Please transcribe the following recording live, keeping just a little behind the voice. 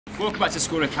Welcome back to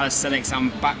School of Calisthenics.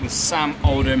 I'm back with Sam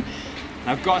Oldham. And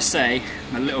I've got to say,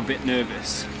 I'm a little bit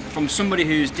nervous. From somebody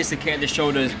who's dislocated the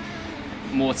shoulders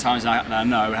more times than I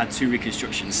know, and had 2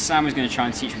 reconstructions, Sam is going to try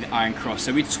and teach me the iron cross.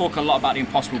 So we talk a lot about the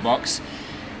impossible box.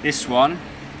 This one,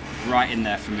 right in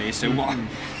there for me. So what,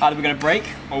 either we're going to break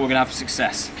or we're going to have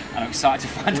success. And I'm excited to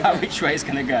find out which way it's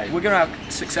going to go. We're going to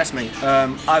have success, mate.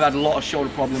 I've had a lot of shoulder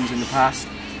problems in the past.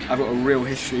 I've got a real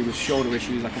history with shoulder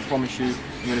issues, I can promise you.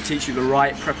 I'm going to teach you the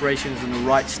right preparations and the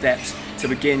right steps to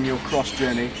begin your cross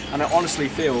journey. And I honestly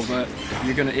feel that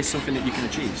it's something that you can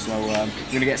achieve. So we're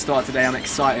going to get started today. I'm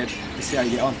excited to see how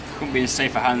you get on. Couldn't be in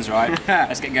safer hands, right?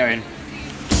 Let's get going.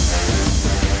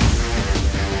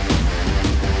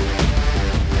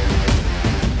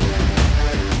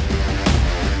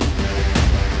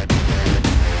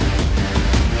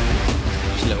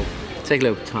 Take a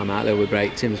little time out, a little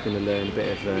break. Tim's going to learn a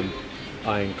bit of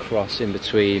iron cross in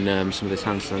between some of this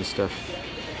handstand stuff.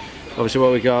 Obviously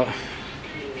what we got,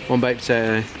 1 baked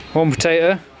potato. 1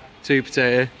 potato. 2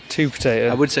 potato. 2 potato.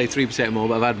 I would say 3 potato more,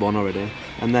 but I've had 1 already.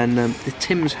 And then the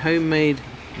Tim's homemade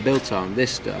biltong,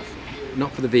 this stuff.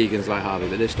 Not for the vegans like Harvey,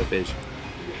 but this stuff is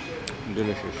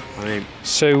delicious. I mean,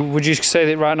 so would you say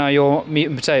that right now you're meat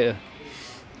and potato?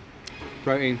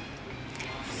 Protein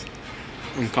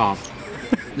and carb.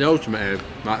 The ultimate is,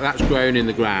 like, that's grown in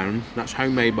the ground, that's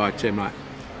homemade by Tim. Like,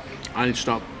 I need to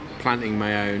start planting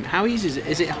my own. How easy is it?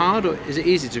 Is it hard or is it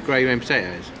easy to grow your own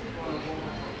potatoes?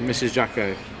 Mrs.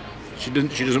 Jacko, she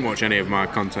doesn't watch any of my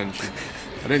content.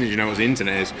 I don't think she knows what the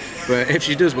internet is, but if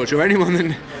she does watch, or anyone,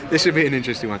 then this would be an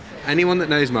interesting one. Anyone that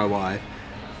knows my wife,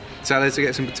 tell her to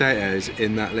get some potatoes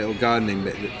in that little gardening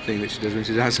thing that she does when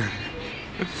she's outside.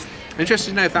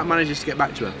 Interested to know if that manages to get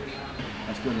back to her.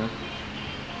 That's good, man.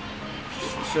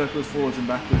 Circles forwards and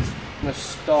backwards. I'm going to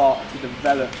start to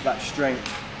develop that strength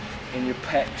in your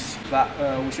pecs, that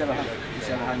whichever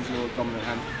hand's your dominant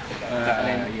hand.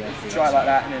 And then try it like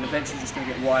that, and then eventually just going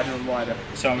to get wider and wider.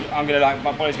 So I'm going to, like,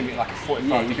 my body's going to be like a 45 degree.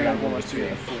 Yeah, you're going to almost do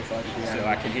a 45 degree angle. So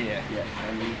I can hear. Yeah,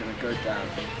 and you're going to go down.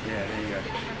 Yeah, there you go.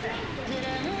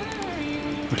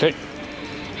 Okay.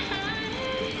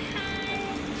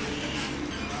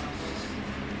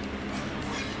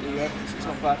 There you go. It's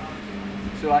not bad.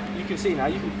 So, like, you can see now,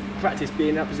 you can practice being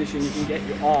in that position, you can get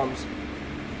your arms,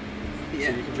 so you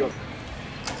can drop.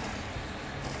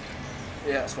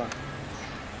 Yeah, that's fine.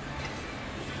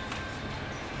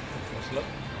 Let's look.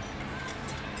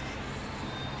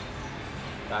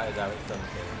 That is how it's done.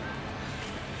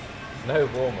 No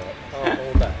warm-up,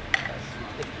 all that.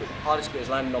 Hardest bit is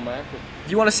landing on my ankle.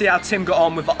 If you want to see how Tim got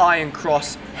on with the iron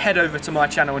cross, head over to my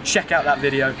channel and check out that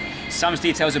video. Sam's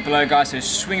details are below, guys, so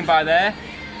swing by there.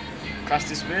 Class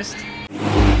dismissed.